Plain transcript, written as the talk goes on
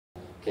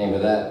came to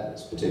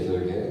this particular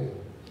gig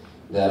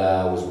that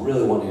I was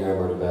really wanting to hear a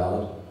murder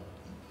ballad,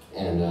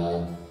 and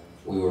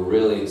we were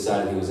really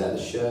excited he was at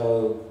the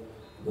show,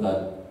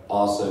 but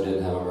also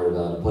didn't have a murder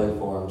ballad to play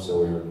for him,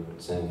 so we were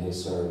saying, hey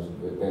sir,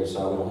 we're very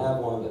sorry we don't have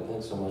one, but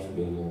thanks so much for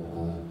being here.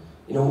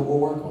 You know, we'll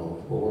work on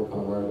it. We'll work on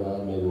a murder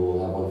ballad, maybe we'll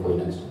have one for you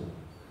next time.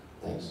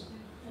 Thanks.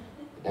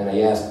 And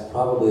he asked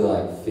probably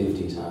like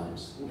 50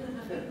 times.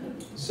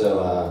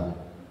 So,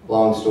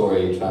 long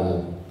story, trying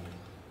to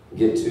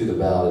get to the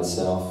ballad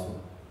itself.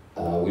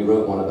 We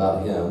wrote one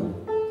about him.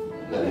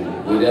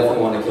 We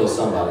definitely want to kill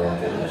somebody, I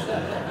think.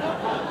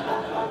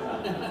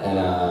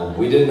 And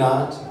we did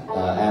not,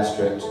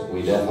 asterisk,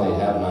 we definitely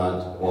have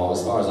not. Well,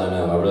 as far as I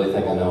know, I really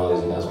think I know all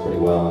these guys pretty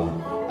well.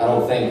 And I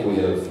don't think we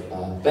have,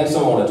 I think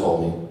someone would have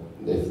told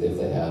me if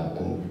they have.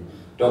 And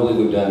don't believe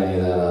we've done any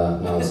of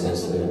that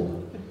nonsense there.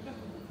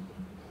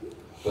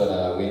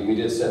 But we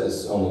did set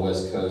this on the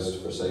West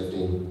Coast for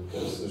safety,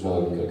 because there's no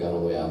way we could have gone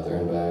all the way out there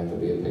and back. There'd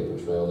be a paper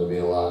trail, there'd be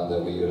a lot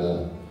that we would,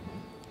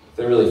 if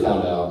they really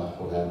found out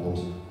what happened,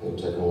 it would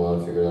take them a while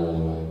to figure it out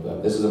anyway.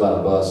 But this is about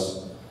a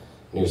bus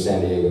near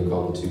San Diego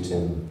called the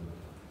 210.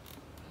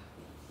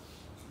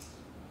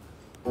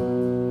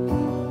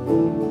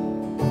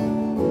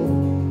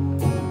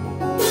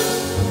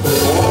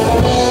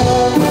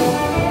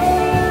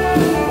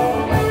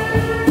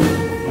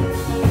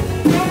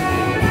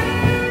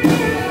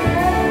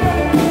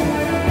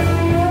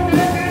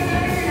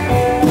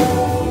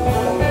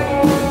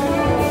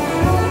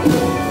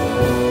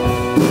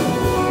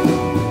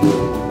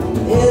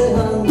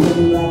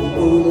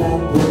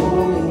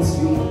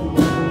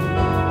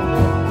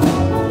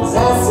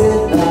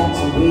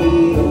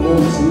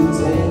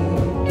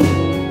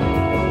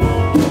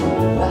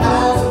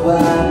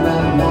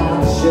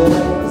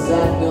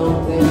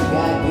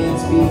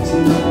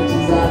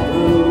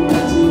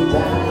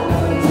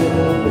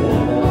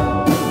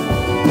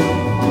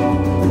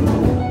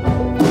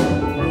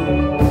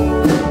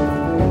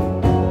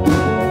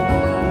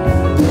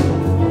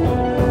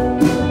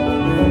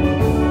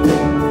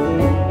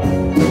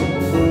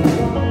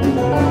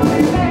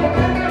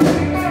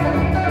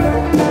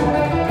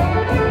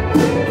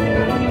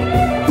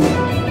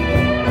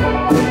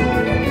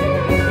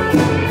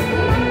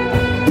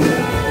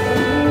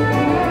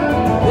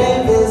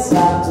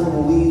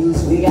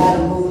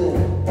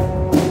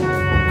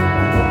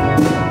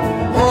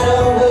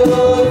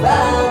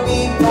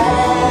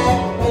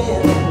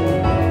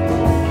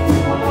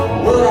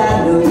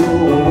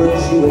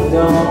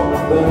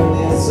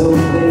 So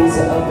blaze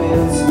up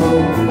in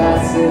smoke,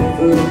 I said,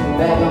 put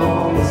back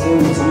on the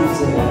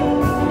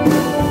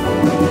Sawyer-210.